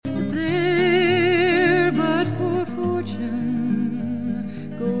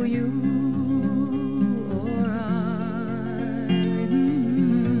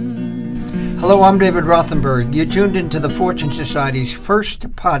Hello, I'm David Rothenberg. You tuned into the Fortune Society's first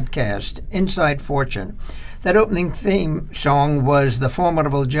podcast, Inside Fortune. That opening theme song was the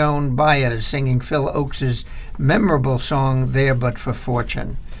formidable Joan Baez singing Phil Oakes' memorable song, There But for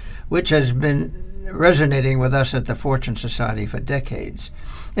Fortune, which has been resonating with us at the Fortune Society for decades.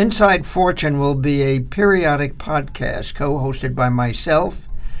 Inside Fortune will be a periodic podcast co-hosted by myself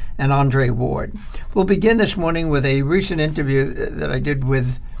and Andre Ward. We'll begin this morning with a recent interview that I did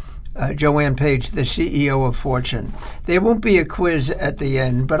with Joanne Page, the CEO of Fortune. There won't be a quiz at the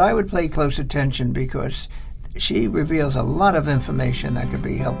end, but I would pay close attention because she reveals a lot of information that could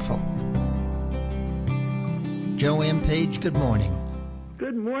be helpful. Joanne Page, good morning.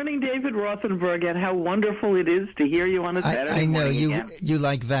 Good morning, David Rothenberg, and how wonderful it is to hear you on a Saturday morning. I know you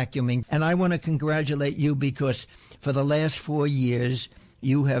like vacuuming, and I want to congratulate you because for the last 4 years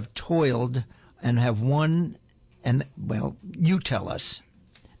you have toiled and have won, and well, you tell us.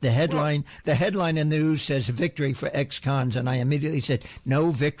 The headline in the news says victory for ex-cons, and I immediately said,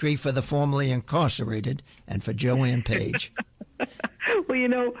 no, victory for the formerly incarcerated and for Joanne Page. Well, you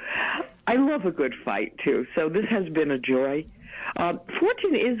know, I love a good fight, too, so this has been a joy.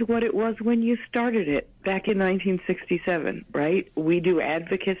 Fortune is what it was when you started it back in 1967, right? We do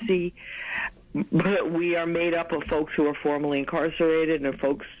advocacy, but we are made up of folks who are formerly incarcerated and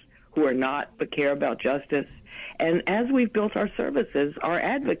folks who are not but care about justice. And as we've built our services, our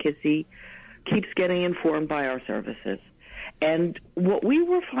advocacy keeps getting informed by our services. And what we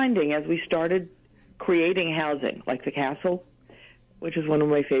were finding as we started creating housing, like the Castle, which is one of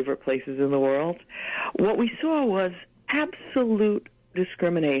my favorite places in the world, what we saw was absolute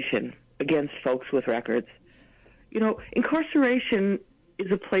discrimination against folks with records. You know, incarceration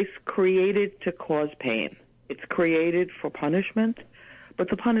is a place created to cause pain. It's created for punishment, but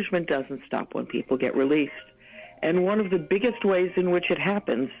the punishment doesn't stop when people get released. And one of the biggest ways in which it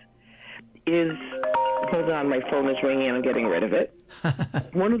happens is, hold on, my phone is ringing and I'm getting rid of it.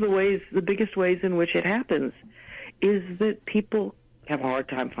 One of the biggest ways in which it happens is that people have a hard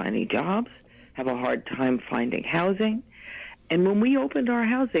time finding jobs, have a hard time finding housing. And when we opened our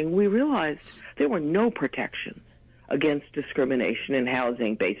housing, we realized there were no protections against discrimination in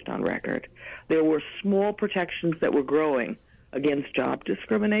housing based on record. There were small protections that were growing against job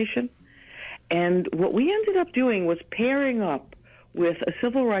discrimination. And what we ended up doing was pairing up with a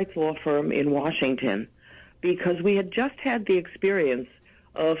civil rights law firm in Washington because we had just had the experience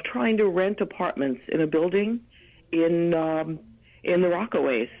of trying to rent apartments in a building in the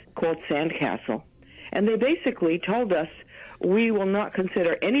Rockaways called Sandcastle. And they basically told us, we will not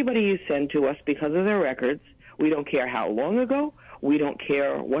consider anybody you send to us because of their records. We don't care how long ago. We don't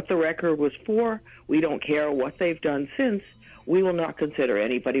care what the record was for. We don't care what they've done since. We will not consider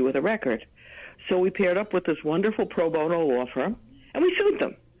anybody with a record. So we paired up with this wonderful pro bono law firm, and we sued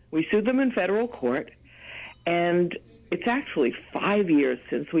them. We sued them in federal court, and it's actually 5 years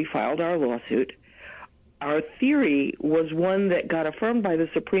since we filed our lawsuit. Our theory was one that got affirmed by the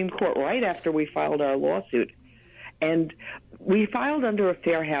Supreme Court right after we filed our lawsuit. And we filed under a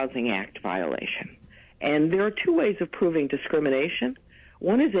Fair Housing Act violation. And there are two ways of proving discrimination.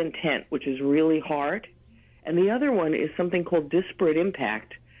 One is intent, which is really hard, and the other one is something called disparate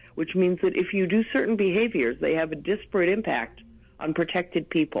impact, which means that if you do certain behaviors, they have a disparate impact on protected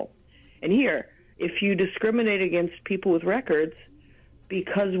people. And here, if you discriminate against people with records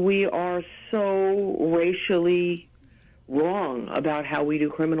because we are so racially wrong about how we do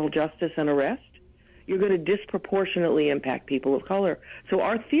criminal justice and arrest, you're going to disproportionately impact people of color. So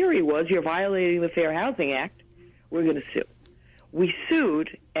our theory was, you're violating the Fair Housing Act, we're going to sue. We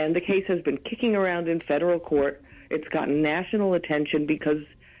sued, and the case has been kicking around in federal court. It's gotten national attention because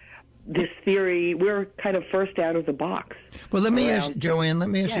this theory, we're kind of first out of the box. Well, let me ask, Joanne,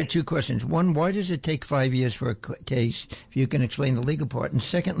 you two questions. One, why does it take 5 years for a case, if you can explain the legal part? And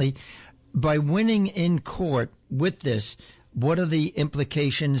secondly, by winning in court with this, what are the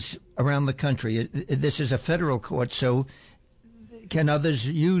implications around the country? This is a federal court, so can others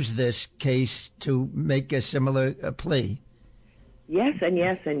use this case to make a similar plea? Yes, and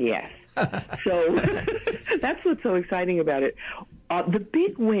yes, and yes. So that's what's so exciting about it. The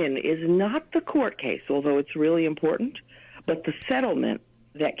big win is not the court case, although it's really important, but the settlement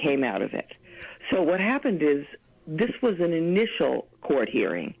that came out of it. So what happened is this was an initial court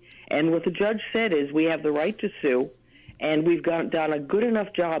hearing, and what the judge said is we have the right to sue, and we've done a good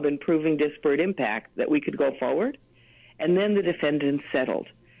enough job in proving disparate impact that we could go forward, and then the defendants settled.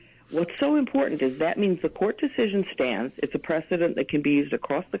 What's so important is that means the court decision stands. It's a precedent that can be used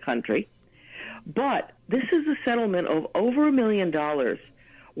across the country. But this is a settlement of over $1 million,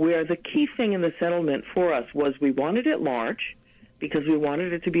 where the key thing in the settlement for us was we wanted it large. because we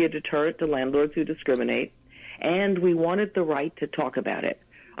wanted it to be a deterrent to landlords who discriminate, and we wanted the right to talk about it.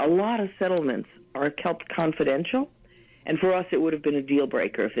 A lot of settlements are kept confidential, and for us it would have been a deal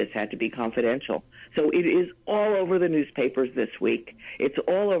breaker if this had to be confidential. So it is all over the newspapers this week. It's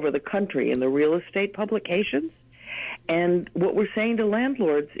all over the country in the real estate publications. And what we're saying to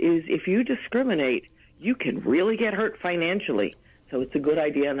landlords is if you discriminate, you can really get hurt financially. So it's a good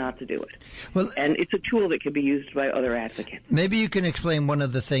idea not to do it. Well, and it's a tool that can be used by other advocates. Maybe you can explain one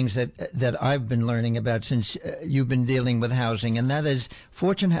of the things that I've been learning about since you've been dealing with housing, and that is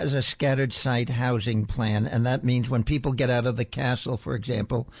Fortune has a scattered site housing plan, and that means when people get out of the castle, for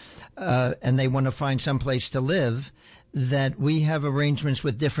example, and they want to find some place to live, that we have arrangements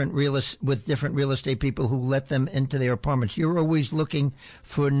with different real estate people who let them into their apartments. You're always looking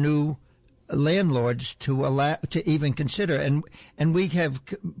for new landlords to even consider, and we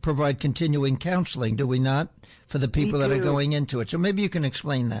provide continuing counseling, do we not, for the people that are going into it? So maybe you can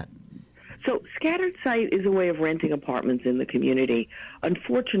explain that. So scattered site is a way of renting apartments in the community.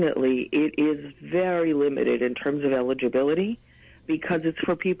 Unfortunately, it is very limited in terms of eligibility because it's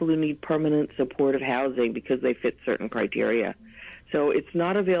for people who need permanent supportive housing because they fit certain criteria. So it's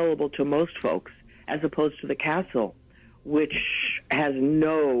not available to most folks, as opposed to the castle, which has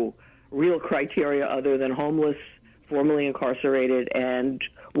no real criteria other than homeless, formerly incarcerated, and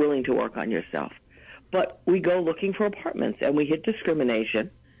willing to work on yourself. But we go looking for apartments, and we hit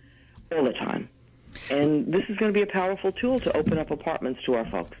discrimination all the time. And this is going to be a powerful tool to open up apartments to our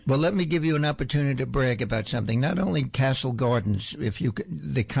folks. Well, let me give you an opportunity to brag about something. Not only Castle Gardens,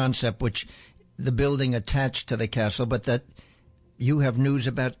 the concept, which the building attached to the castle, but that you have news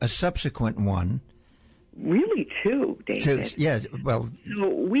about a subsequent one. Really, two, David. Yes, well. So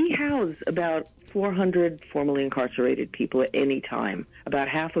we house about 400 formerly incarcerated people at any time, about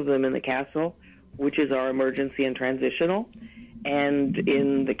half of them in the castle, which is our emergency and transitional, and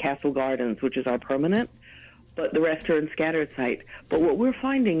in the Castle Gardens, which is our permanent, but the rest are in scattered site. But what we're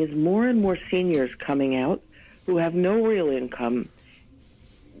finding is more and more seniors coming out who have no real income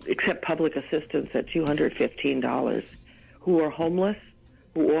except public assistance at $215, who are homeless,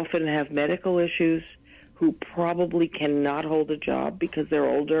 who often have medical issues, who probably cannot hold a job because they're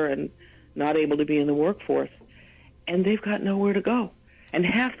older and not able to be in the workforce, and they've got nowhere to go. And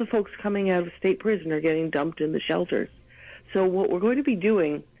half the folks coming out of state prison are getting dumped in the shelters. So what we're going to be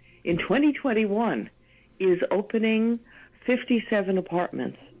doing in 2021 is opening 57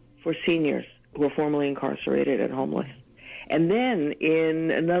 apartments for seniors who are formerly incarcerated and homeless. And then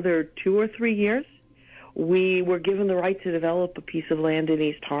in another 2 or 3 years, we were given the right to develop a piece of land in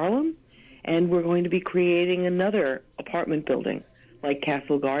East Harlem, and we're going to be creating another apartment building like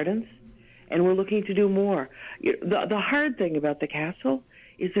Castle Gardens, and we're looking to do more. The hard thing about the castle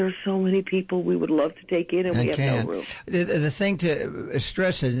is there are so many people we would love to take in, and we have no room. The thing to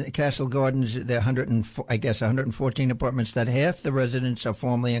stress is Castle Gardens, there are 114 apartments, that half the residents are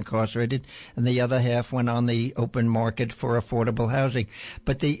formerly incarcerated, and the other half went on the open market for affordable housing.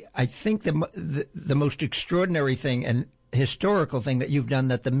 But I think the most extraordinary thing and historical thing that you've done,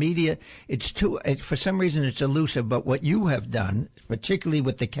 that the media, for some reason it's elusive, but what you have done, particularly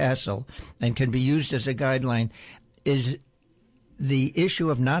with the castle, and can be used as a guideline, is the issue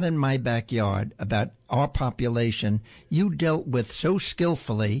of not in my backyard, about our population, you dealt with so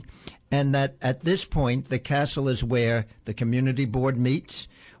skillfully, and that at this point the castle is where the community board meets,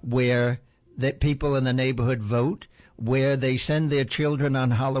 where the people in the neighborhood vote, where they send their children on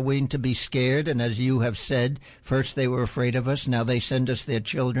Halloween to be scared. And as you have said, first they were afraid of us, now they send us their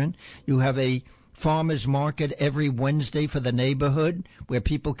children. You have a farmers market every Wednesday for the neighborhood where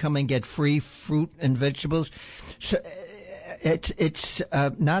people come and get free fruit and vegetables. So it's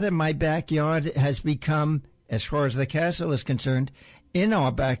not in my backyard has become, as far as the castle is concerned, in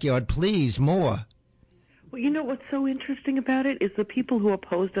our backyard. Please, more. Well, you know what's so interesting about it is the people who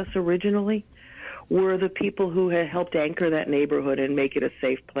opposed us originally were the people who had helped anchor that neighborhood and make it a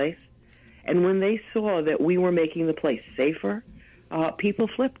safe place. And when they saw that we were making the place safer, people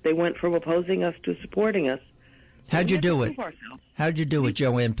flipped. They went from opposing us to supporting us. How'd you do it? How'd you do it,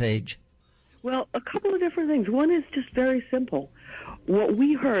 Joanne Page? Well, a couple of different things. One is just very simple. What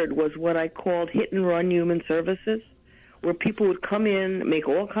we heard was what I called hit-and-run human services, where people would come in, make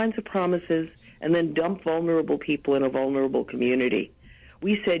all kinds of promises, and then dump vulnerable people in a vulnerable community.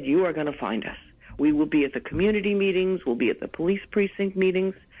 We said, you are going to find us. We will be at the community meetings. We'll be at the police precinct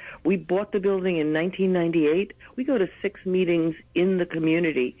meetings. We bought the building in 1998. We go to 6 meetings in the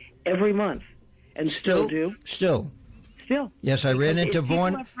community every month, and still do. Still. Yes, I ran into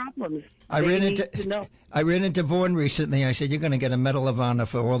Vaughn. I ran into Vaughn recently. I said, "You're going to get a Medal of Honor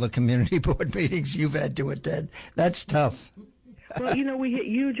for all the community board meetings you've had to attend." That's tough. Well, we hit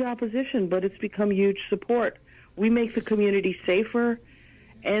huge opposition, but it's become huge support. We make the community safer,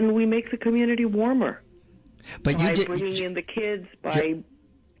 and we make the community warmer. But by bringing in the kids, by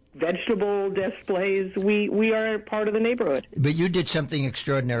vegetable displays, we are part of the neighborhood. But you did something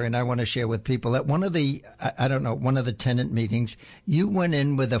extraordinary, and I want to share with people. At one of the, one of the tenant meetings, you went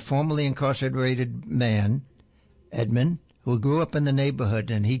in with a formerly incarcerated man, Edmund, who grew up in the neighborhood,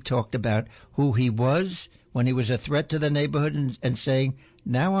 and he talked about who he was when he was a threat to the neighborhood and saying,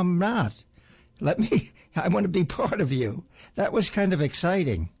 now I'm not. I want to be part of you. That was kind of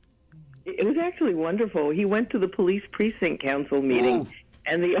exciting. It was actually wonderful. He went to the police precinct council meeting,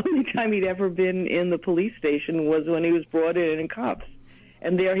 and the only time he'd ever been in the police station was when he was brought in cuffs.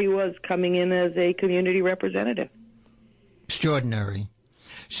 And there he was coming in as a community representative. Extraordinary.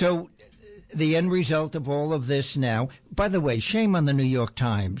 So the end result of all of this now, by the way, shame on the New York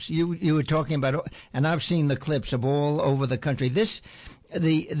Times. You were talking about, and I've seen the clips of all over the country. This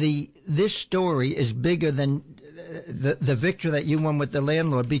story is bigger than the victory that you won with the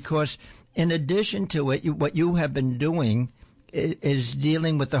landlord, because in addition to it, what you have been doing is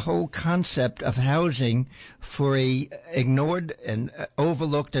dealing with the whole concept of housing for a ignored and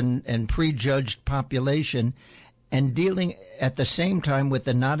overlooked and prejudged population, and dealing at the same time with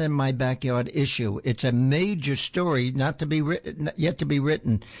the not in my backyard issue. It's a major story yet to be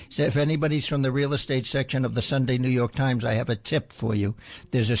written. So if anybody's from the real estate section of the Sunday New York Times, I have a tip for you.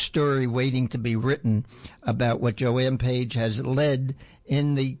 There's a story waiting to be written about what Joanne Page has led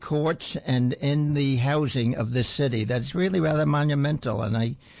in the courts and in the housing of this city. That's really rather monumental,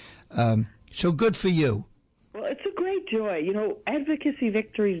 and so good for you. Well, it's a great joy. Advocacy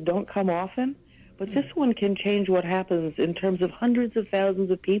victories don't come often, but this one can change what happens in terms of hundreds of thousands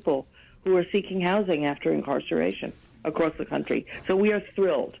of people who are seeking housing after incarceration across the country. So we are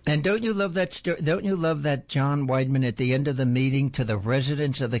thrilled. And don't you love that Don't you love that John Weidman at the end of the meeting to the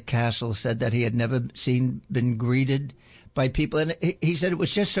residents of the castle said that he had never been greeted by people, and he said it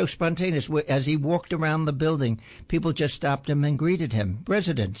was just so spontaneous. As he walked around the building, people just stopped him and greeted him.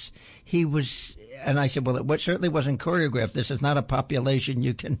 Residents. And I said, well, it certainly wasn't choreographed. This is not a population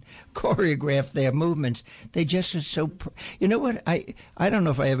you can choreograph their movements. They just are so. You know what? I don't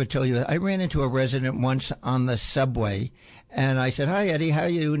know if I ever told you. I ran into a resident once on the subway, and I said, "Hi, Eddie, how are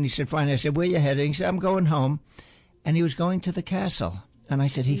you?" And he said, "Fine." I said, "Where you heading?" He said, "I'm going home," and he was going to the castle. And I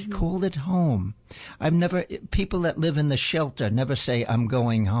said, he called it home. People that live in the shelter never say, I'm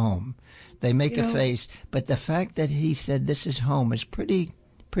going home. They make a face. But the fact that he said this is home is pretty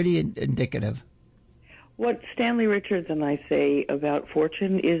indicative. What Stanley Richards and I say about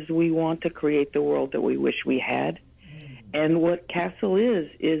Fortune is we want to create the world that we wish we had. And what Castle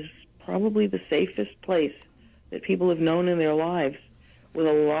is probably the safest place that people have known in their lives, with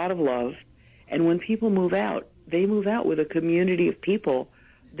a lot of love. And when people move out, they move out with a community of people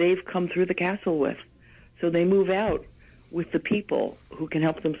they've come through the castle with. So they move out with the people who can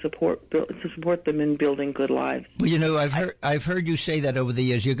help them support them in building good lives. Well, I've heard you say that over the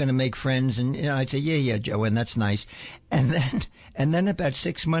years. You're going to make friends, and I'd say, yeah, Joe, and that's nice. And then about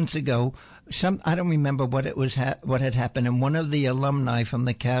 6 months ago, I don't remember what it was what had happened, and one of the alumni from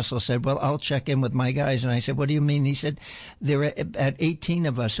the castle said, well, I'll check in with my guys. And I said, what do you mean? He said, there are about 18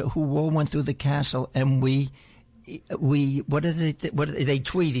 of us who all went through the castle, and we they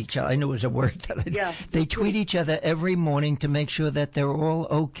tweet each other. I knew it was a word they tweet each other every morning to make sure that they're all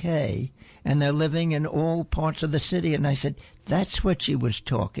okay and they're living in all parts of the city. And I said, that's what she was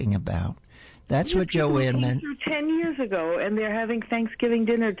talking about. That's what Joanne meant. 10 years ago, and they're having Thanksgiving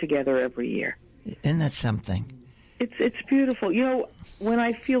dinner together every year. Isn't that something? It's beautiful. When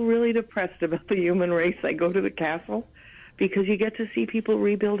I feel really depressed about the human race, I go to the castle because you get to see people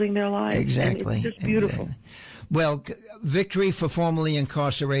rebuilding their lives. Exactly. And it's just beautiful. Exactly. Well, victory for formerly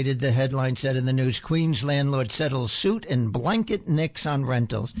incarcerated, the headline said in the news. Queens landlord settles suit and blanket nix on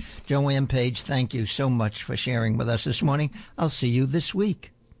rentals. Joanne Page, thank you so much for sharing with us this morning. I'll see you this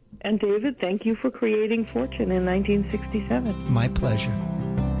week. And David, thank you for creating Fortune in 1967. My pleasure.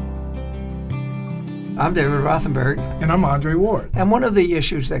 I'm David Rothenberg. And I'm Andre Ward. And one of the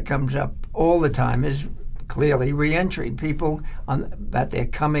issues that comes up all the time is clearly reentry. People that they're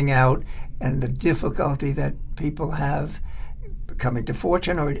coming out, and the difficulty that people have coming to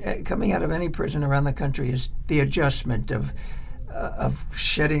Fortune or coming out of any prison around the country is the adjustment of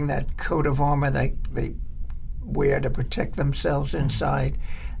shedding that coat of armor that they wear to protect themselves inside,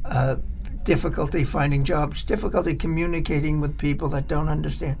 difficulty finding jobs, difficulty communicating with people that don't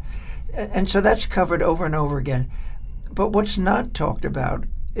understand. And so that's covered over and over again. But what's not talked about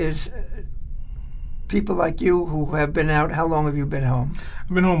is people like you who have been out, how long have you been home?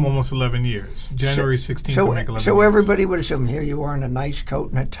 I've been home almost 11 years. January 16th will make 11 years. So everybody would assume here you are in a nice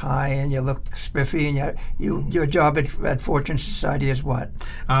coat and a tie and you look spiffy, and your job at Fortune Society is what?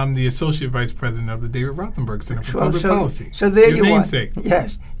 I'm the Associate Vice President of the David Rothenberg Center for Public Policy. So there your you namesake. are.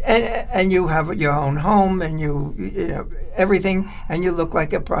 Yes. And you have your own home and you know everything, and you look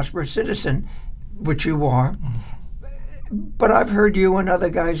like a prosperous citizen, which you are. But I've heard you and other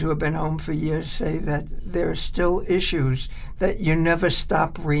guys who have been home for years say that there are still issues that you never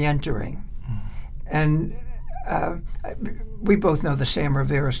stop re-entering. And we both know the Sam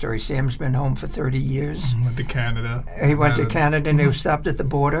Rivera story. Sam's been home for 30 years. Went to Canada. He went to Canada and he was stopped at the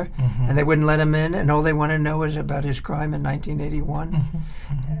border and they wouldn't let him in, and all they want to know is about his crime in 1981.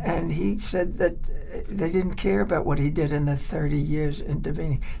 And he said that they didn't care about what he did in the 30 years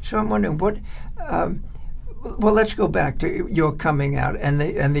intervening. So I'm wondering what... well, let's go back to your coming out and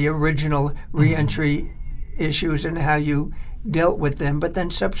the original reentry issues and how you dealt with them, but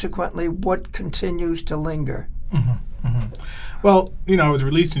then subsequently what continues to linger? Well, I was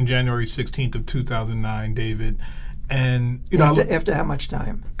released in January 16th of 2009, David, and after how much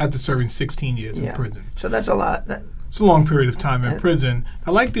time? After serving 16 years in prison. So that's a lot. It's a long period of time in prison. I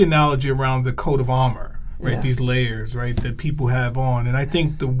like the analogy around the coat of armor. Right, Yeah. These layers, right, that people have on. And I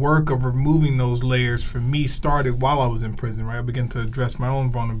think the work of removing those layers for me started while I was in prison, right? I began to address my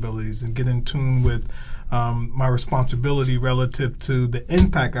own vulnerabilities and get in tune with my responsibility relative to the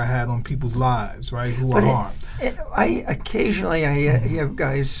impact I had on people's lives, right, who are harmed. I occasionally hear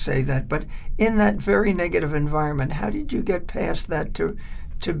guys say that, but in that very negative environment, how did you get past that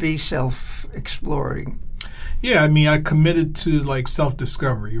to be self-exploring? Yeah, I mean, I committed to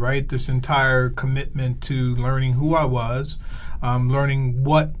self-discovery, right? This entire commitment to learning who I was, learning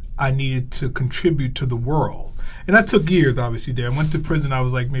what I needed to contribute to the world. And that took years, obviously, there. I went to prison, I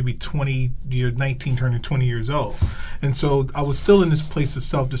was maybe 19 turning 20 years old. And so I was still in this place of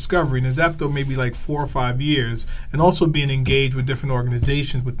self-discovery. And it was after maybe 4 or 5 years, and also being engaged with different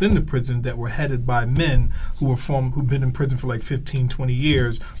organizations within the prison that were headed by men who've been in prison for 15, 20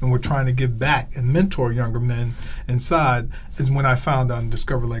 years, and were trying to give back and mentor younger men inside, is when I found out and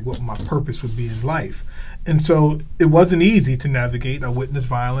discovered what my purpose would be in life. And so it wasn't easy to navigate. I witnessed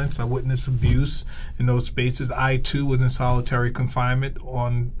violence. I witnessed abuse in those spaces. I, too, was in solitary confinement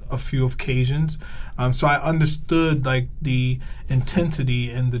on a few occasions. So I understood the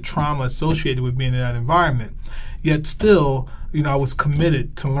intensity and the trauma associated with being in that environment. Yet still, I was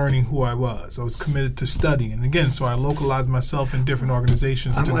committed to learning who I was. I was committed to studying. And again, so I localized myself in different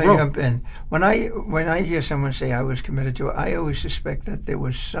organizations to grow. I'm going to jump in. When I hear someone say I was committed to it, I always suspect that there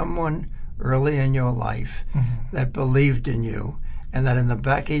was someone early in your life that believed in you, and that in the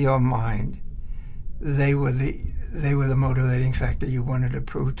back of your mind they were the motivating factor you wanted to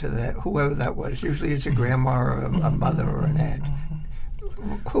prove to that whoever that was. Usually it's a grandma or a mother or an aunt.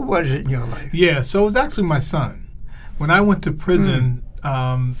 Who was it in your life? Yeah, so it was actually my son. When I went to prison,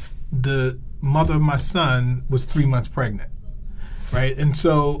 the mother of my son was 3 months pregnant, right? And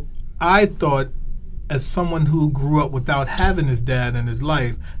so I thought, as someone who grew up without having his dad in his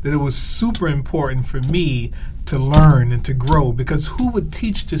life, that it was super important for me to learn and to grow, because who would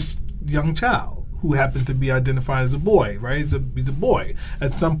teach this young child who happened to be identified as a boy, right? He's a boy.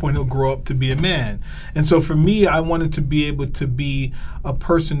 At some point, he'll grow up to be a man. And so for me, I wanted to be able to be a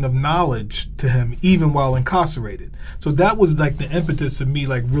person of knowledge to him, even while incarcerated. So that was the impetus of me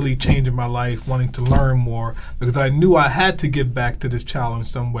really changing my life, wanting to learn more, because I knew I had to give back to this child in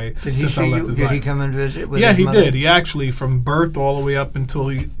some way. Did he come and visit with his mother? Yeah, he did. He actually, from birth all the way up until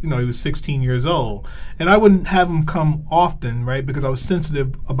he was 16 years old. And I wouldn't have him come often, right, because I was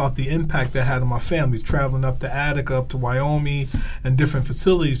sensitive about the impact that had on my families, traveling up to Attica, up to Wyoming, and different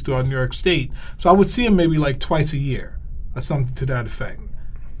facilities throughout New York State. So I would see him maybe twice a year, or something to that effect.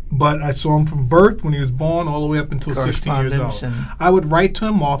 But I saw him from birth, when he was born, all the way up until 16 years old. I would write to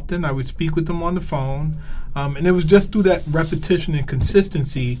him often. I would speak with him on the phone. And it was just through that repetition and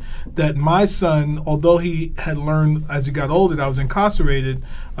consistency that my son, although he had learned as he got older that I was incarcerated,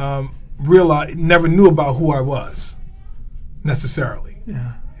 realized, never knew about who I was, necessarily.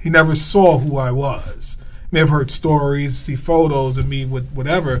 Yeah. He never saw who I was. May have heard stories, see photos of me with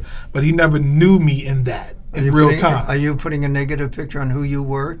whatever, but he never knew me in that, in real time. Are you putting a negative picture on who you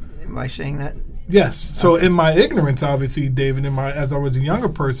were? Am I saying that? Yes. So in my ignorance, obviously, David, as I was a younger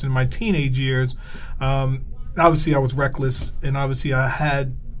person, in my teenage years, obviously I was reckless, and obviously I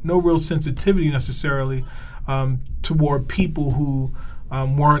had no real sensitivity necessarily toward people who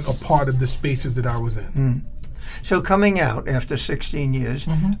weren't a part of the spaces that I was in. So coming out after 16 years,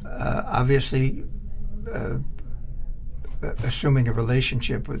 obviously assuming a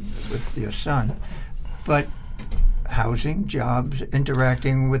relationship with your son, But housing, jobs,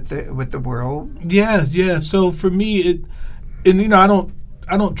 interacting with the world. Yeah. So for me, I don't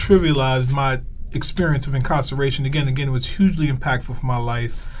trivialize my experience of incarceration. Again, it was hugely impactful for my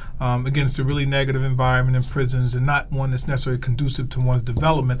life. Again, it's a really negative environment in prisons, and not one that's necessarily conducive to one's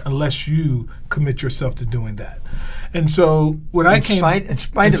development unless you commit yourself to doing that. And so when I came... In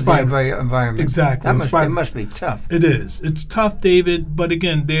spite of the environment. Exactly. It must be tough. It is. It's tough, David, but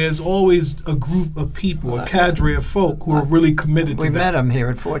again, there's always a group of people, a cadre of folk who are really committed to that. We met them here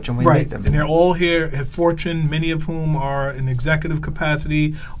at Fortune. We meet them. And they're all here at Fortune, many of whom are in executive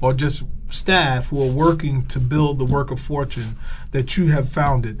capacity or just staff who are working to build the work of Fortune that you have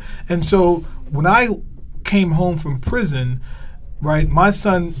founded. And so when I came home from prison, right, my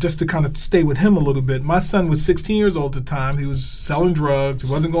son, just to kind of stay with him a little bit, my son was 16 years old at the time. He was selling drugs.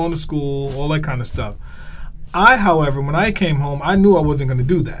 He wasn't going to school, all that kind of stuff. However, when I came home, I knew I wasn't going to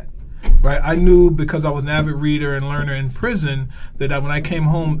do that. Right, I knew because I was an avid reader and learner in prison that when I came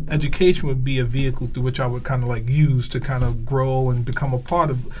home, education would be a vehicle through which I would kind of like use to kind of grow and become a part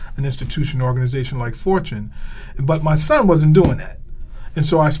of an institution, organization like Fortune. But my son wasn't doing that. And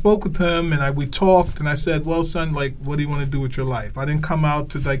so I spoke with him and we talked and I said, well, son, like, what do you want to do with your life? I didn't come out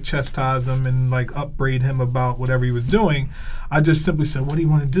to like chastise him and like upbraid him about whatever he was doing. I just simply said, what do you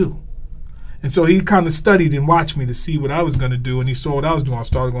want to do? And so he kind of studied and watched me to see what I was going to do, and he saw what I was doing. I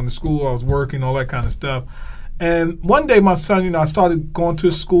started going to school, I was working, all that kind of stuff. And one day my son, I started going to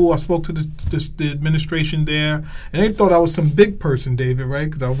his school. I spoke to the administration there, and they thought I was some big person, David, right?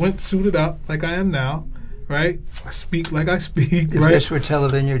 Because I went suited up like I am now, right? I speak like I speak, if right? If this were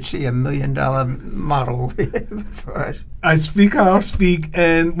television, you'd see $1 million model for us. I speak how I speak,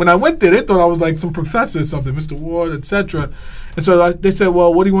 and when I went there, they thought I was like some professor or something, Mr. Ward, etc. And so they said,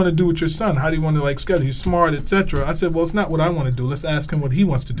 well, what do you want to do with your son? How do you want to like schedule? He's smart, etc. I said, well, it's not what I want to do. Let's ask him what he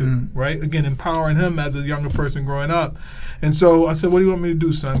wants to do, right? Again, empowering him as a younger person growing up. And so I said, what do you want me to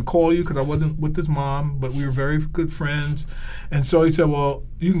do, son? Call you? Because I wasn't with his mom, but we were very good friends. And so he said, well,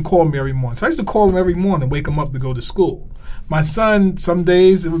 you can call me every morning. So I used to call him every morning, wake him up to go to school. My son, some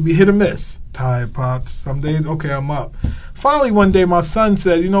days it would be hit or miss. Tired, Pops. Some days, okay, I'm up. Finally, one day, my son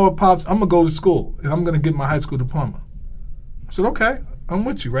said, you know what, Pops, I'm going to go to school, and I'm going to get my high school diploma. I said, okay, I'm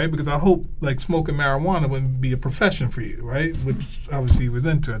with you, right? Because I hope like smoking marijuana wouldn't be a profession for you, right? Which obviously he was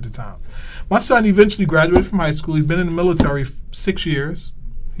into at the time. My son eventually graduated from high school. He's been in the military 6 years.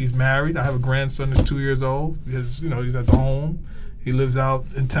 He's married. I have a grandson that's 2 years old. He has, he has a home. He lives out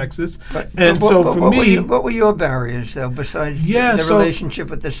in Texas. What were your barriers, though, besides the relationship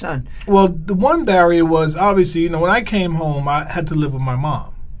with the son? Well, the one barrier was obviously, when I came home, I had to live with my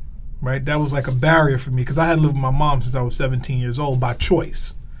mom. Right, that was like a barrier for me because I had lived with my mom since I was 17 years old by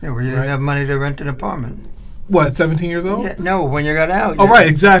choice. Yeah, well, you didn't have money to rent an apartment. What, 17 years old? Yeah, no, when you got out. Oh, right,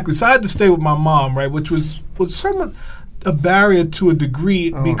 exactly. So I had to stay with my mom, right, which was somewhat a barrier to a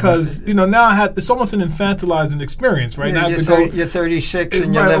degree because now it's almost an infantilizing experience, right? Yeah, now you're 36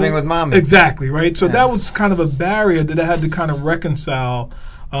 and you're living with mom. Exactly, right. So that was kind of a barrier that I had to kind of reconcile.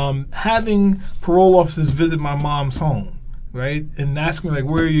 Having parole officers visit my mom's home. Right? And ask me, like,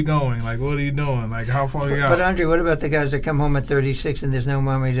 where are you going? Like, what are you doing? Like, how far are you out? But, Andre, what about the guys that come home at 36 and there's no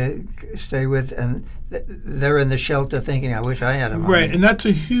mommy to stay with, and they're in the shelter thinking, I wish I had a mommy? Right, and that's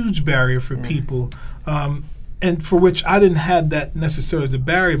a huge barrier for people, and for which I didn't have that necessarily as a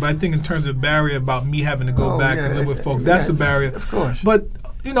barrier, but I think in terms of barrier about me having to go back and live with folk, that's a barrier. Of course. But,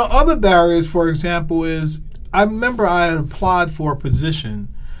 other barriers, for example, is I remember I had applied for a position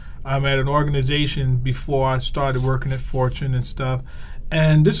at an organization before I started working at Fortune and stuff.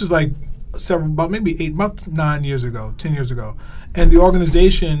 And this was like about 9 years ago, 10 years ago. And the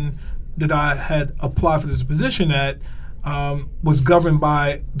organization that I had applied for this position at was governed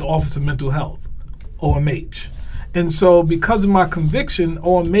by the Office of Mental Health, OMH. And so because of my conviction,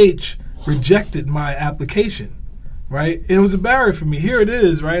 OMH rejected my application. Right? It was a barrier for me. Here it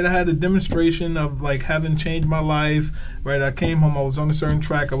is, right? I had a demonstration of like having changed my life, right? I came home, I was on a certain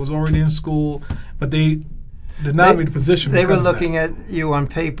track, I was already in school, but they denied me the position. They were looking at you on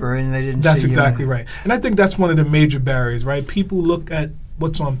paper and they didn't see you. That's exactly right. And I think that's one of the major barriers, right? People look at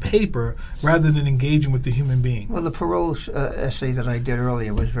what's on paper rather than engaging with the human being. Well, the parole essay that I did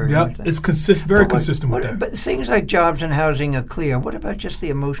earlier was very much that. It's very consistent with that. But things like jobs and housing are clear. What about just the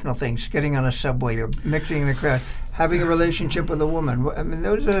emotional things? Getting on a subway or mixing in the crowd, having a relationship with a woman. I mean,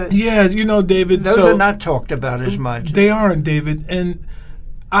 those are... Yeah, David... Those are not talked about as much. They aren't, David. And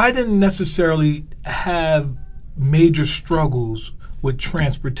I didn't necessarily have major struggles with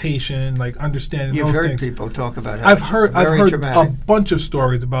transportation, like understanding those things. You've heard people talk about it. I've heard a bunch of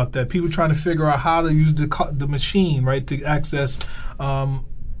stories about that. People trying to figure out how to use the machine, right, to access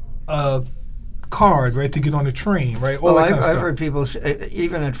a card, right, to get on the train, right? All Well, that kind of I've stuff. heard people,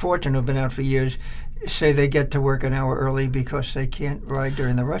 even at Fortune, who've been out for years, say they get to work an hour early because they can't ride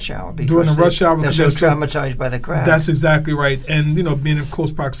during the rush hour. During the rush hour, they're because so traumatized by the crowd. That's exactly right. And, being in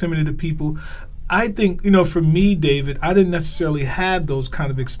close proximity to people, I think, for me, David, I didn't necessarily have those kind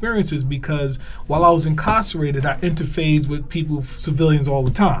of experiences because while I was incarcerated, I interfaced with people, civilians all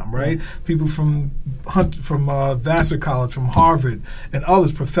the time, right? People from Vassar College, from Harvard, and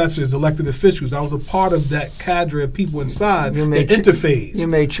others, professors, elected officials. I was a part of that cadre of people inside that interface. You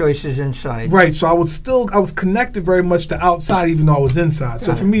made choices inside. Right, so I was connected very much to outside even though I was inside.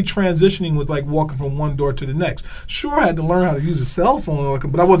 So for me, transitioning was like walking from one door to the next. Sure, I had to learn how to use a cell phone,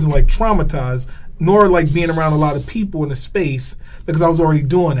 but I wasn't like traumatized, nor like being around a lot of people in a space because I was already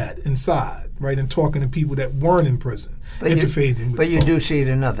doing that inside, right, and talking to people that weren't in prison, interfacing. But you do see it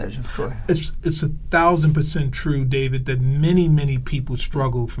in others, of course. It's 1,000% true, David, that many people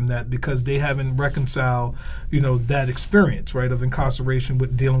struggle from that because they haven't reconciled, that experience, right, of incarceration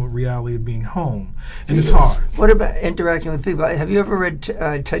with dealing with reality of being home, and it's hard. What about interacting with people? Have you ever read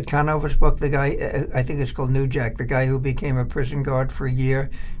Ted Conover's book? The guy, I think it's called New Jack, the guy who became a prison guard for a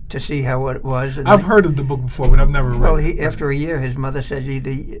year to see how it was. And I've heard of the book before, but I've never read it. Well, after a year, his mother said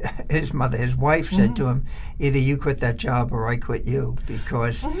his wife said to him, either you quit that job or I quit you,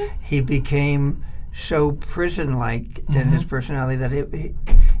 because he became so prison-like in his personality that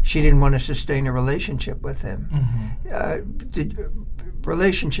she didn't want to sustain a relationship with him.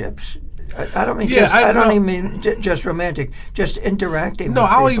 Relationships. I don't mean I don't even mean just romantic. Just interacting. No,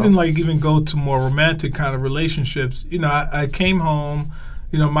 with I'll people. even go to more romantic kind of relationships. I came home.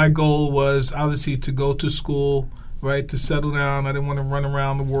 My goal was obviously to go to school, right, to settle down. I didn't want to run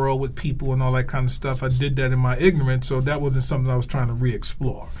around the world with people and all that kind of stuff. I did that in my ignorance, so that wasn't something I was trying to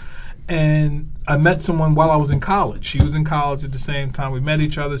re-explore. And I met someone while I was in college. She was in college at the same time. We met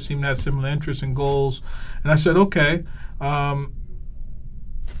each other, seemed to have similar interests and goals. And I said, okay,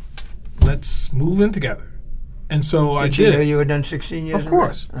 let's move in together. And so I did. Did you know you had done 16 years? Of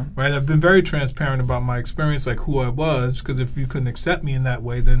course, right? I've been very transparent about my experience, like who I was, because if you couldn't accept me in that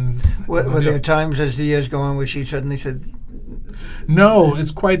way, then... Were there times as the years go on where she suddenly said... No,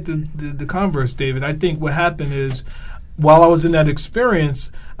 it's quite the converse, David. I think what happened is, while I was in that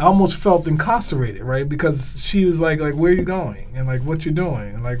experience, I almost felt incarcerated, right? Because she was like, where are you going? And like, what you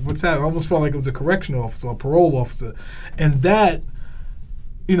doing? And like, what's that? I almost felt like it was a correctional officer, a parole officer. And that,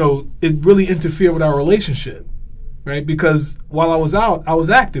 it really interfered with our relationship. Right, because while I was out, I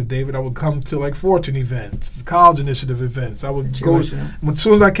was active, David. I would come to like Fortune events, college initiative events. I would go. As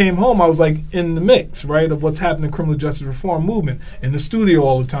soon as I came home, I was like in the mix, right, of what's happening in the criminal justice reform movement, in the studio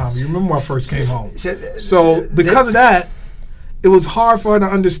all the time. You remember when I first came home? So because of that, it was hard for her to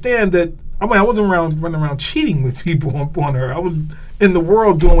understand that. I mean, I wasn't running around cheating with people on her. I was in the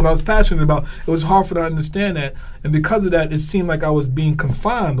world doing what I was passionate about. It was hard for her to understand that, and because of that, it seemed like I was being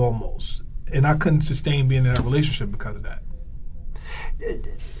confined almost. And I couldn't sustain being in that relationship because of that.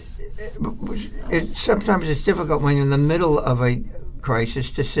 Sometimes it's difficult when you're in the middle of a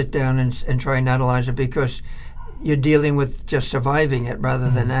crisis to sit down and try and analyze it because you're dealing with just surviving it rather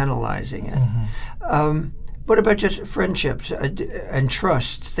than analyzing it. What about just friendships and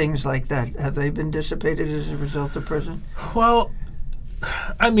trust, things like that? Have they been dissipated as a result of prison? Well,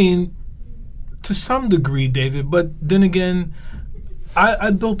 I mean, to some degree, David, but then again,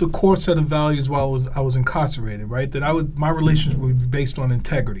 I built a core set of values while I was incarcerated, right? That my relationship would be based on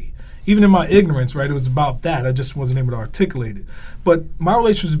integrity. Even in my ignorance, right, it was about that. I just wasn't able to articulate it. But my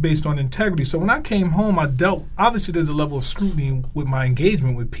relationship is based on integrity. So when I came home, obviously there's a level of scrutiny with my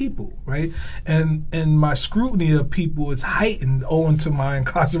engagement with people, right? And my scrutiny of people is heightened owing to my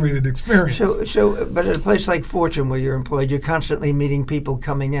incarcerated experience. But at a place like Fortune where you're employed, you're constantly meeting people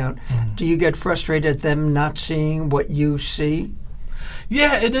coming out. Do you get frustrated at them not seeing what you see?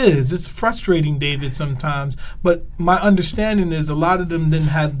 Yeah, it is. It's frustrating, David, sometimes. But my understanding is a lot of them didn't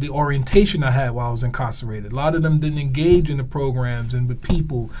have the orientation I had while I was incarcerated. A lot of them didn't engage in the programs and with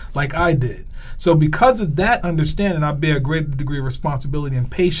people like I did. So because of that understanding, I bear a greater degree of responsibility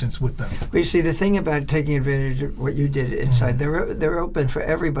and patience with them. Well, you see, the thing about taking advantage of what you did inside, they're open for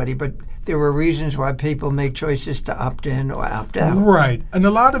everybody, but there were reasons why people make choices to opt in or opt out. Right. And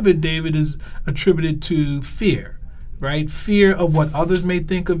a lot of it, David, is attributed to fear. Right, fear of what others may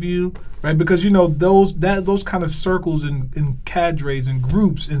think of you, right? Because those kind of circles and cadres and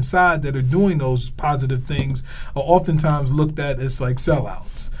groups inside that are doing those positive things are oftentimes looked at as like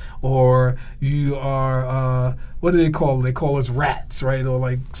sellouts, or you are what do they call? They call us rats, right? Or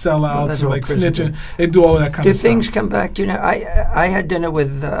like sellouts, or like snitching. They do all that kind of stuff. Do things come back? You know, I had dinner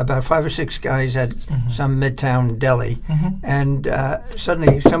with about 5 or 6 guys at some midtown deli, and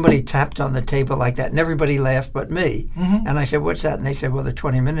suddenly somebody tapped on the table like that, and everybody laughed but me. And I said, "What's that?" And they said, "Well, the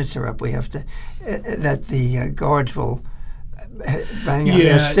 20 minutes are up. We have to that the guards will." Bang on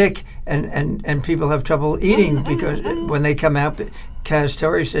their stick, and people have trouble eating because when they come out, Kaz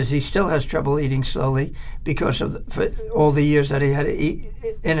Torrey says he still has trouble eating slowly because of for all the years that he had to eat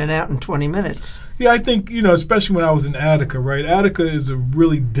in and out in 20 minutes. Yeah, I think, especially when I was in Attica, right? Attica is a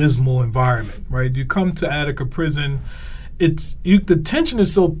really dismal environment, right? You come to Attica prison, the tension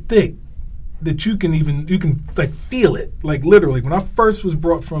is so thick that you can like feel it, like literally. When I first was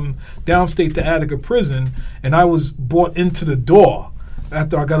brought from downstate to Attica prison, and I was brought into the door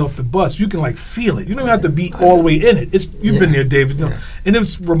after I got off the bus, you can like feel it. You don't even have to be all the way in it. You've been there, David. And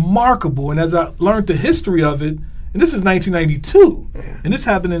it's remarkable. And as I learned the history of it, and this is 1992, and this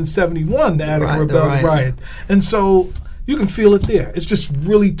happened in '71, the Attica Rebellion riot, and so you can feel it there. It's just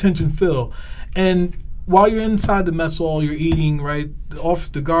really tension filled, and while you're inside the mess hall, you're eating, right?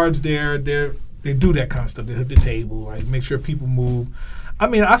 The guards there, they do that kind of stuff. They hit the table, right? Make sure people move. I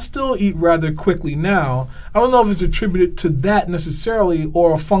mean, I still eat rather quickly now. I don't know if it's attributed to that necessarily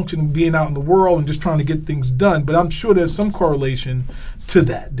or a function of being out in the world and just trying to get things done, but I'm sure there's some correlation to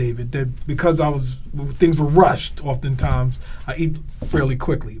that, David, that because things were rushed oftentimes, I eat fairly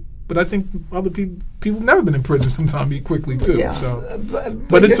quickly. But I think other people have never been in prison sometimes eat quickly too. Yeah, so.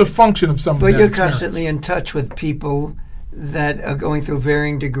 But it's a function of some of that But you're experience. constantly in touch with people that are going through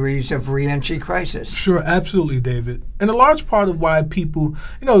varying degrees of re-entry crisis. Sure, absolutely, David. And a large part of why people,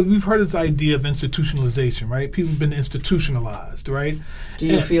 we've heard this idea of institutionalization, right? People have been institutionalized, right? Do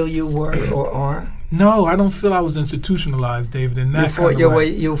you feel you were or are? No, I don't feel I was institutionalized, David, in that kind of way.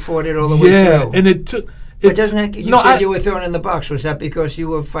 You fought it all the way through. Yeah, and it took... But doesn't that, you said you were thrown in the box. Was that because you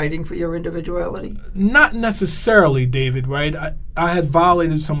were fighting for your individuality? Not necessarily, David, right? I had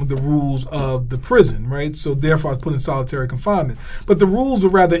violated some of the rules of the prison, right? So therefore I was put in solitary confinement. But the rules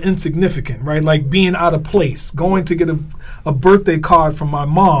were rather insignificant, right? Like being out of place, going to get a birthday card from my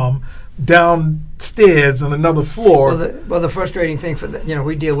mom downstairs on another floor. Well, the frustrating thing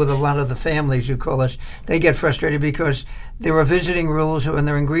we deal with a lot of the families who call us. They get frustrated because there are visiting rules when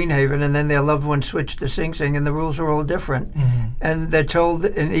they're in Greenhaven, and then their loved ones switch to Sing Sing, and the rules are all different. And they're told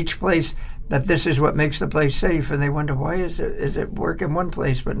in each place that this is what makes the place safe, and they wonder why is it work in one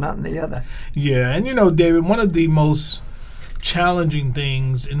place but not in the other. Yeah, and David, one of the most challenging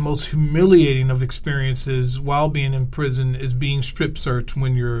things and most humiliating of experiences while being in prison is being strip searched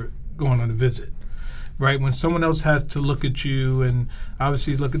when you're going on a visit, right? When someone else has to look at you and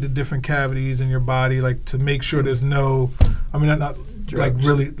obviously look at the different cavities in your body, like to make sure there's not drugs. Like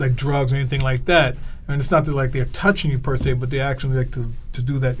really like drugs or anything like that. And it's not that like they're touching you per se, but they actually like to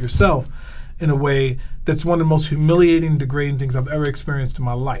do that yourself in a way that's one of the most humiliating, degrading things I've ever experienced in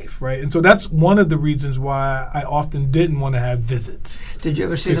my life, right? And so that's one of the reasons why I often didn't want to have visits. Did you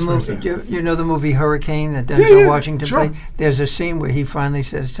ever see the movie? You know the movie Hurricane that Denzel Washington played? There's a scene where he finally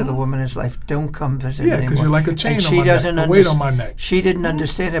says to the woman in his life, "Don't come visit anymore." Yeah, because you're like a chain on my neck, a weight on my neck. She didn't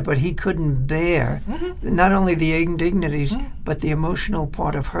understand it, but he couldn't bear not only the indignities, but the emotional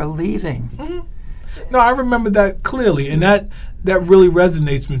part of her leaving. No, I remember that clearly, and that really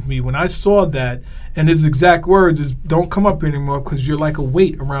resonates with me. When I saw that, and his exact words is, "Don't come up here anymore because you're like a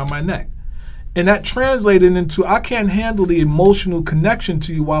weight around my neck." And that translated into, I can't handle the emotional connection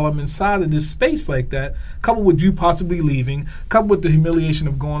to you while I'm inside of this space like that, coupled with you possibly leaving, coupled with the humiliation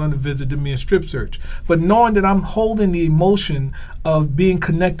of going on a visit to me and strip search. But knowing that I'm holding the emotion of being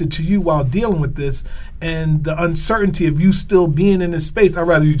connected to you while dealing with this and the uncertainty of you still being in this space, I'd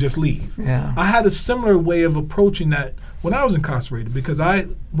rather you just leave. Yeah. I had a similar way of approaching that when I was incarcerated because I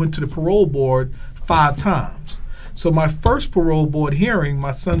went to the parole board 5 times. So my first parole board hearing,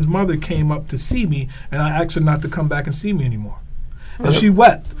 my son's mother came up to see me, and I asked her not to come back and see me anymore. And she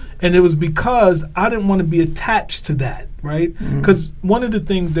wept. And it was because I didn't want to be attached to that, right? Because one of the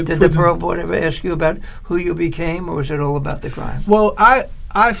things that... Did the parole board ever ask you about who you became, or was it all about the crime? Well,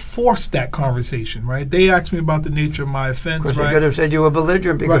 I forced that conversation, right? They asked me about the nature of my offense, Of course, right? they could have said you were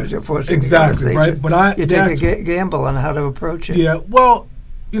belligerent because you're forcing the conversation. Right? But you take a gamble on how to approach it. Yeah, well...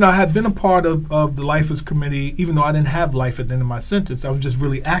 I had been a part of the Lifers Committee, even though I didn't have life at the end of my sentence. I was just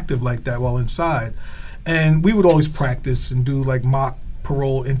really active like that while inside. And we would always practice and do like mock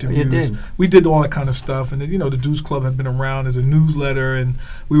parole interviews. You did. We did all that kind of stuff. And then, the Deuce Club had been around as a newsletter, and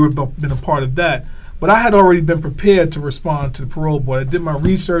we were been a part of that. But I had already been prepared to respond to the parole board. I did my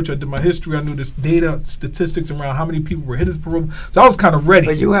research. I did my history. I knew this data, statistics around how many people were hit as parole. So I was kind of ready.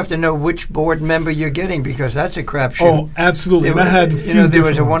 But you have to know which board member you're getting, because that's a crapshoot. Oh, absolutely. And I had there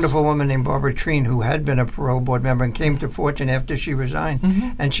was a wonderful woman named Barbara Treen who had been a parole board member and came to Fortune after she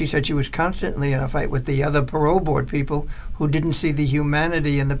resigned. And she said she was constantly in a fight with the other parole board people who didn't see the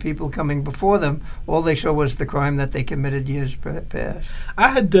humanity in the people coming before them. All they saw was the crime that they committed years past. I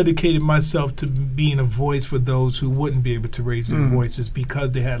had dedicated myself to being a voice for those who wouldn't be able to raise their voices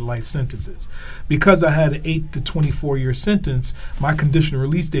because they had life sentences. Because I had an 8 to 24-year sentence, my conditional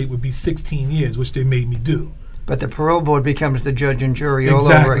release date would be 16 years, which they made me do. But the parole board becomes the judge and jury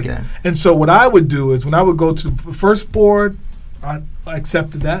all over again. And so what I would do is when I would go to the first board, I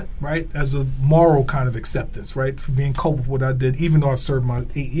accepted that, right, as a moral kind of acceptance, right, for being culpable for what I did, even though I served my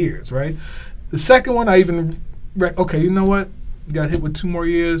 8 years, right? The second one, I even, okay, you know what? You got hit with 2 more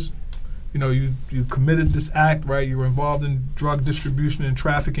years. You know, you committed this act, right? You were involved in drug distribution and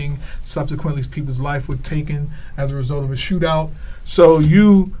trafficking. Subsequently, people's life was taken as a result of a shootout. So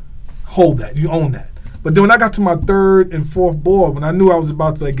you hold that. You own that. But then when I got to my 3rd and 4th board, when I knew I was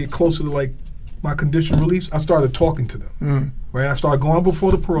about to get closer to my conditional release, I started talking to them. Right? I started going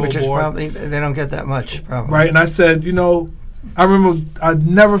before the parole board. Which is probably, they don't get that much, probably. Right? And I said, I remember, I'd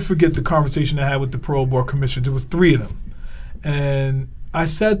never forget the conversation I had with the parole board commissioner. There was 3 of them. And I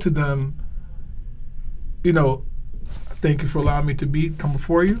said to them, thank you for allowing me to come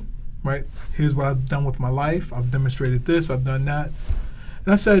before you, right? Here's what I've done with my life. I've demonstrated this. I've done that.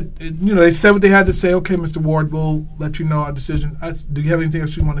 And I said, they said what they had to say. Okay, Mr. Ward, we'll let you know our decision. Do you have anything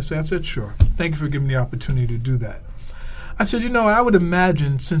else you want to say? I said, sure. Thank you for giving me the opportunity to do that. I said, I would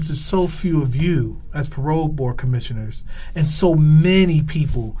imagine, since there's so few of you as parole board commissioners and so many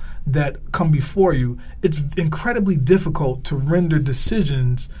people that come before you, it's incredibly difficult to render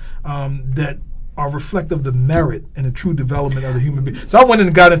decisions that are reflective of the merit and the true development of the human being. So I went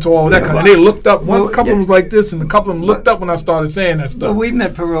and got into all that kind of. They looked up. One couple of them was like this, and a couple of them looked up when I started saying that stuff. Well, we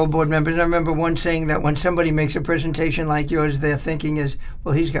met parole board members. I remember one saying that when somebody makes a presentation like yours, their thinking is,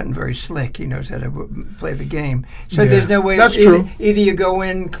 well, he's gotten very slick. He knows how to play the game. So there's no way. That's true. Either you go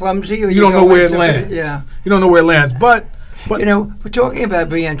in clumsy or you don't know where it lands. Yeah, you don't know where it lands. But we're talking about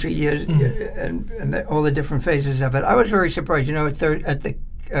reentry years and all the different phases of it. I was very surprised. At the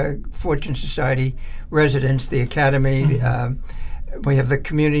Fortune Society residence, the Academy. We have the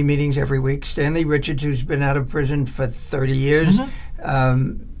community meetings every week. Stanley Richards, who's been out of prison for 30 years.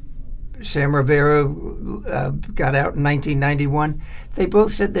 Sam Rivera got out in 1991. They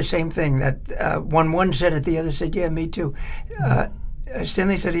both said the same thing, that one said it, the other said, yeah, me too.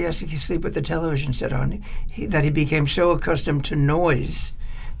 Stanley said he has to sleep with the television set on. That he became so accustomed to noise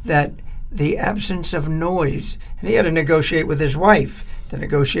that the absence of noise, and he had to negotiate with his wife. The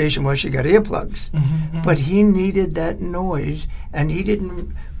negotiation was she got earplugs. But he needed that noise, and he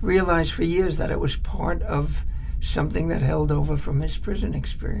didn't realize for years that it was part of something that held over from his prison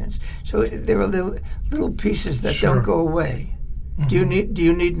experience. So there are little pieces that don't go away. Do you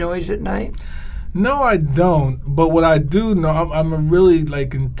need noise at night? No, I don't. But what I do know, I'm a really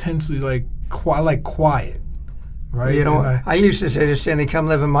intensely quiet. Right? I used to say to Stanley, come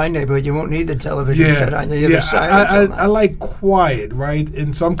live in my neighborhood. You won't need the television set on. You hear the sirens. I like quiet, right?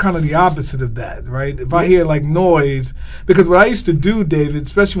 And so I'm kind of the opposite of that, right? If I hear noise, because what I used to do, David,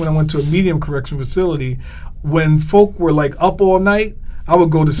 especially when I went to a medium correction facility, when folk were up all night, I would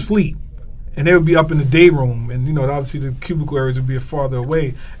go to sleep. And they would be up in the day room, and obviously the cubicle areas would be farther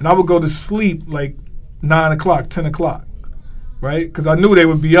away. And I would go to sleep 9 o'clock, 10 o'clock, right? Because I knew they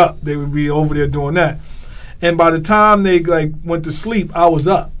would be up. They would be over there doing that. And by the time they went to sleep, I was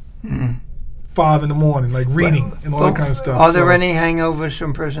up 5 in the morning, reading and all that kind of stuff. Are there any hangovers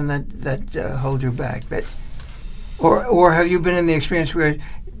from prison that hold you back? Or have you been in the experience where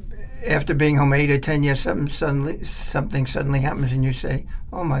after being home 8 or 10 years, something suddenly happens and you say,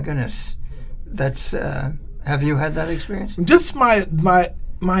 "Oh my goodness, that's." Have you had that experience? Just my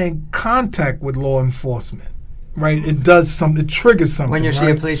contact with law enforcement. Right, it does something. It triggers something. When you see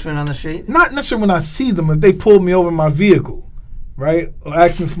a policeman on the street, not necessarily when I see them. If they pull me over in my vehicle, right, or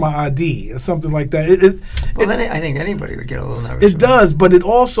ask me for my ID or something like that. Then I think anybody would get a little nervous. It does, but it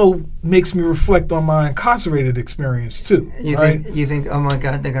also makes me reflect on my incarcerated experience too. You think, oh my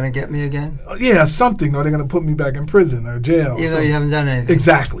God, they're going to get me again? Yeah, something, or they're going to put me back in prison or jail. Even though you haven't done anything.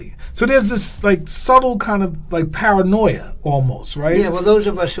 Exactly. So there's this subtle kind of paranoia almost, right? Yeah. Well, those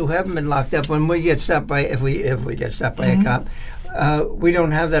of us who haven't been locked up, when we get stopped by, if we get stopped by a cop, we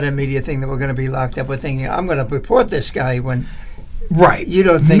don't have that immediate thing that we're going to be locked up. We're thinking, I'm going to report this guy when Right. You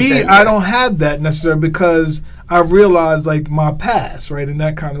don't think me? that, I don't have that necessarily because I realize like my past, right, in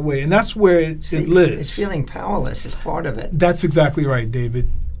that kind of way, and that's where it lives. It's feeling powerless is part of it. That's exactly right, David.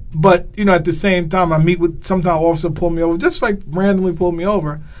 But at the same time, I meet with sometimes officer pull me over, just like randomly pull me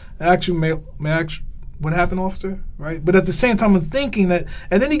over. Actually, may actually, what happened, officer? Right. But at the same time, I'm thinking that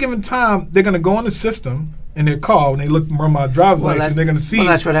at any given time, they're going to go in the system in their car when they look run my driver's license. They're going to see. Well,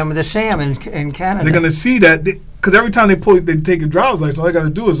 that's what happened with the Sam in Canada. They're going to see that because every time they take your driver's license, all they got to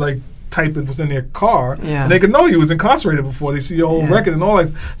do is like type it was in their car, and they can know you was incarcerated before. They see your whole record and all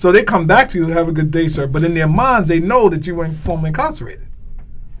that. So they come back to you and have a good day, sir. But in their minds, they know that you weren't formerly incarcerated.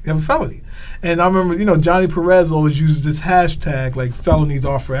 You have a felony. And I remember, Johnny Perez always uses this hashtag like felonies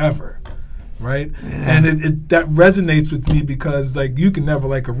are forever, right? Yeah. And it that resonates with me because like you can never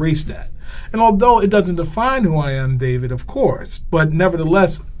like erase that. And although it doesn't define who I am, David, of course, but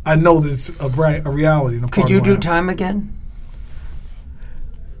nevertheless, I know that it's a reality. And a Could you do time again?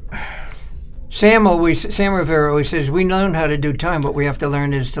 Sam Rivera always says, we learn how to do time, but we have to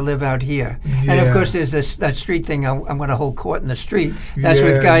learn is to live out here. Yeah. And, of course, there's that street thing, I'm going to hold court in the street. That's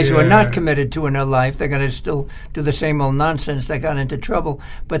with guys who are not committed to a life. They're going to still do the same old nonsense. They got into trouble,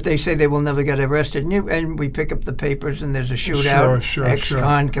 but they say they will never get arrested. And we pick up the papers, and there's a shootout.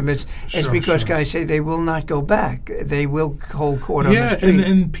 Ex-con commits. It's because guys say they will not go back. They will hold court on the street.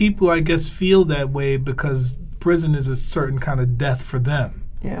 And people, I guess, feel that way because prison is a certain kind of death for them.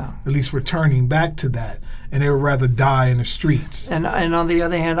 Yeah. At least returning back to that. And they would rather die in the streets. And on the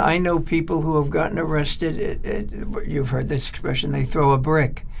other hand, I know people who have gotten arrested. You've heard this expression, they throw a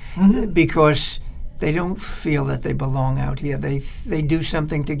brick. Because they don't feel that they belong out here. They do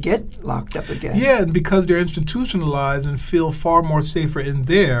something to get locked up again. Yeah, and because they're institutionalized and feel far more safer in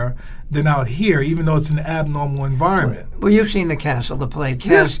there than out here, even though it's an abnormal environment. Well, you've seen The Castle, the play.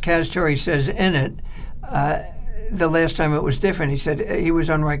 Kaz Torrey says in it, the last time it was different. He said he was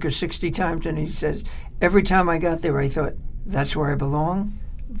on Rikers 60 times, and he says, every time I got there, I thought, that's where I belong.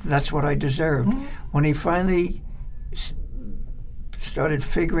 That's what I deserved. When he finally started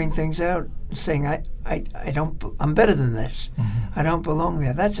figuring things out, saying, I'm better than this. I don't belong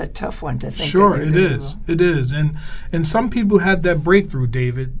there. That's a tough one to think. Sure, it is. It is. And some people have that breakthrough,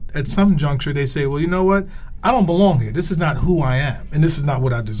 David. At some juncture, they say, well, you know what? I don't belong here. This is not who I am, and this is not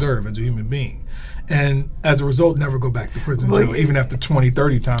what I deserve as a human being. And as a result, never go back to prison jail, even after 20,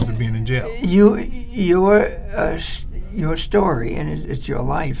 30 times of being in jail. Your story, and it's your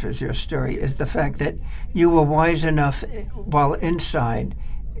life is your story, is the fact that you were wise enough while inside.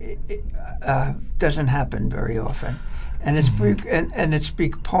 Doesn't happen very often. And it's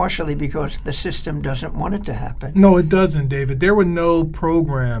partially because the system doesn't want it to happen. No, it doesn't, David. There were no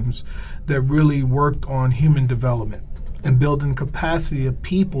programs that really worked on human development and building capacity of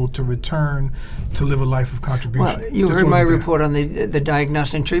people to return to live a life of contribution. Well, you heard my report on the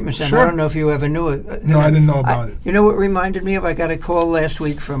Diagnostic Treatment Center. Sure. I don't know if you ever knew it. No, I didn't know about it. You know what reminded me of? I got a call last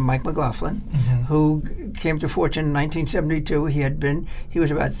week from Mike McLaughlin, who came to Fortune in 1972. He was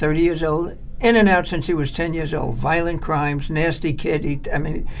about 30 years old, in and out since he was 10 years old. Violent crimes, nasty kid.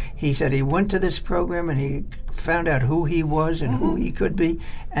 He said he went to this program and he found out who he was and who he could be,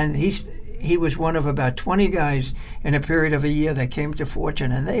 and he was one of about 20 guys in a period of a year that came to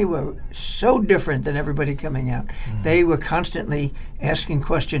Fortune, and they were so different than everybody coming out. They were constantly asking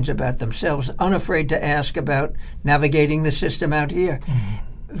questions about themselves, unafraid to ask about navigating the system out here.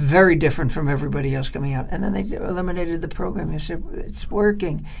 Very different from everybody else coming out. And then they eliminated the program. They said, it's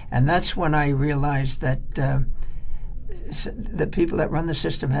working. And that's when I realized that the people that run the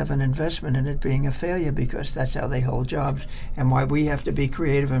system have an investment in it being a failure, because that's how they hold jobs, and why we have to be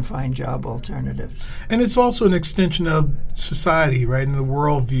creative and find job alternatives. And it's also an extension of society, right, and the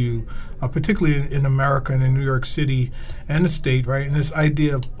worldview, particularly in America and in New York City and the state, right, and this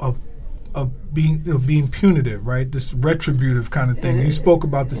idea of being punitive, right, this retributive kind of thing. You spoke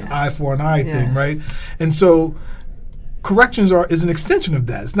about this eye for an eye thing, right, and so corrections is an extension of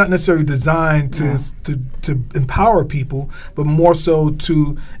that. It's not necessarily designed to empower people, but more so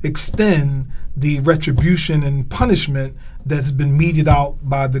to extend the retribution and punishment that has been meted out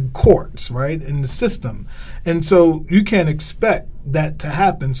by the courts, right, in the system. And so you can't expect that to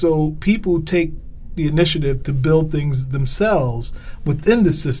happen. So people take the initiative to build things themselves within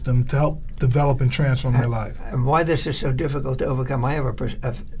the system to help develop and transform their life. And why this is so difficult to overcome, I have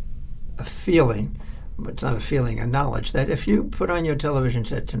a feeling, it's not a feeling, a knowledge, that if you put on your television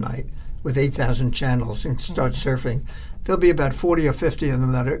set tonight with 8,000 channels and start surfing, there'll be about 40 or 50 of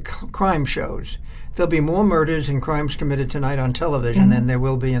them that are crime shows. There'll be more murders and crimes committed tonight on television than there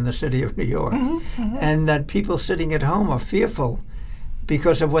will be in the city of New York. And that people sitting at home are fearful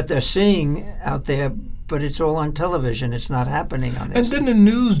because of what they're seeing out there, but it's all on television. It's not happening on this. And then the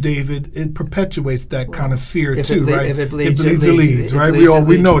news, David, it perpetuates that kind of fear too, right? If it bleeds, it leads, right?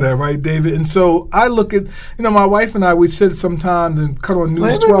 We know that, right, David? And so I look at, my wife and I, we sit sometimes and cut on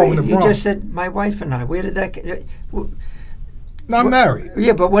News 12 in the Bronx. You just said my wife and I. Where did that get? No, I'm married.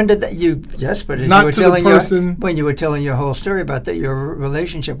 Yeah, but when did that? Yes, but not you were to telling the person. When you were telling your whole story about your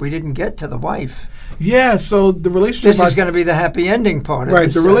relationship, we didn't get to the wife. Yeah, so the relationship. This is going to be the happy ending part of it.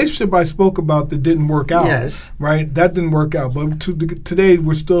 Right, the relationship I spoke about that didn't work out. Yes. Right, that didn't work out. But today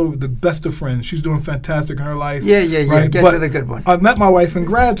we're still the best of friends. She's doing fantastic in her life. Yeah. Right? Get to the good one. I met my wife in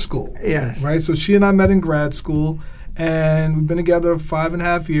grad school. Yeah. Right, so she and I met in grad school, and we've been together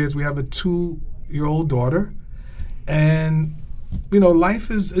 5.5 years. We have a 2-year-old daughter, and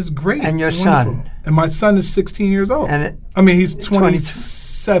life is great. And your wonderful. son? And my son is 16 years old. He's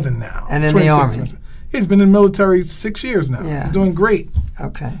 27 now. And in the Army? He's been in the military 6 years now. Yeah. He's doing great.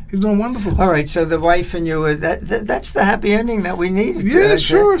 Okay. He's doing wonderful. All right, so the wife and you, that's the happy ending that we need. Yeah,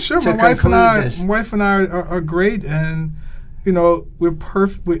 sure. My wife and I are great, and we're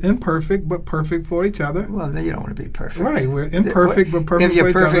perfect. We're imperfect, but perfect for each other. Well, you don't want to be perfect. Right, we're imperfect, but perfect for each other.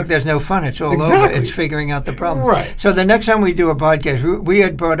 If you're perfect, there's no fun. It's all over. It's figuring out the problem. Right. So the next time we do a podcast, we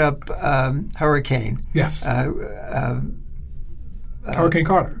had brought up hurricane. Yes. Hurricane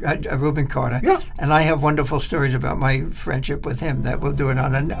Carter. Reuben Carter. Yeah. And I have wonderful stories about my friendship with him that we'll do it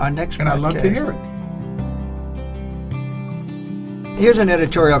on our next podcast. And I'd love to hear it. Here's an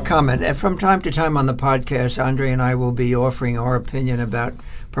editorial comment. And from time to time on the podcast, Andre and I will be offering our opinion about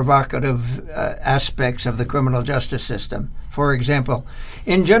provocative aspects of the criminal justice system. For example,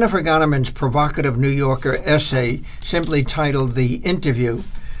 in Jennifer Gonnerman's provocative New Yorker essay simply titled The Interview,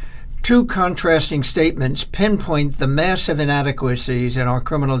 2 contrasting statements pinpoint the massive inadequacies in our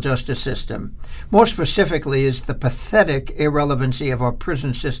criminal justice system. More specifically is the pathetic irrelevancy of our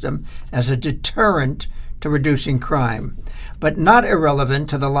prison system as a deterrent to reducing crime, but not irrelevant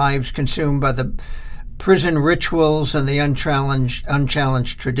to the lives consumed by the prison rituals and the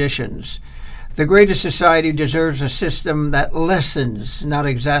unchallenged traditions. The greater society deserves a system that lessens, not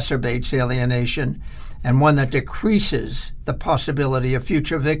exacerbates alienation, and one that decreases the possibility of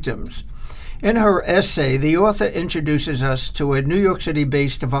future victims. In her essay, the author introduces us to a New York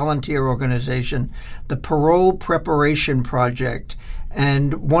City-based volunteer organization, the Parole Preparation Project,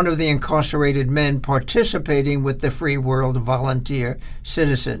 and one of the incarcerated men participating with the Free World Volunteer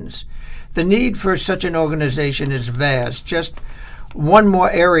Citizens. The need for such an organization is vast. Just one more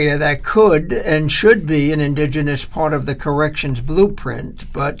area that could and should be an indigenous part of the corrections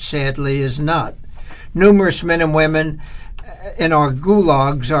blueprint, but sadly is not. Numerous men and women in our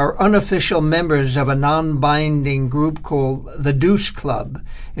gulags are unofficial members of a non-binding group called the Deuce Club,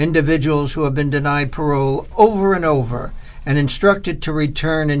 individuals who have been denied parole over and over and instructed to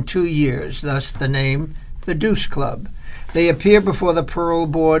return in 2 years, thus the name, the Deuce Club. They appear before the parole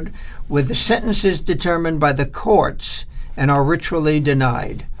board with the sentences determined by the courts and are ritually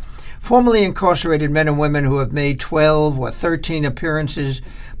denied. Formerly incarcerated men and women who have made 12 or 13 appearances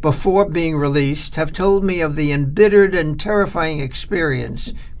before being released have told me of the embittered and terrifying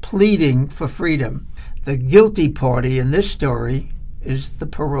experience pleading for freedom. The guilty party in this story is the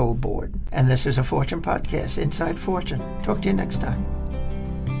parole board. And this is a Fortune Podcast, Inside Fortune. Talk to you next time.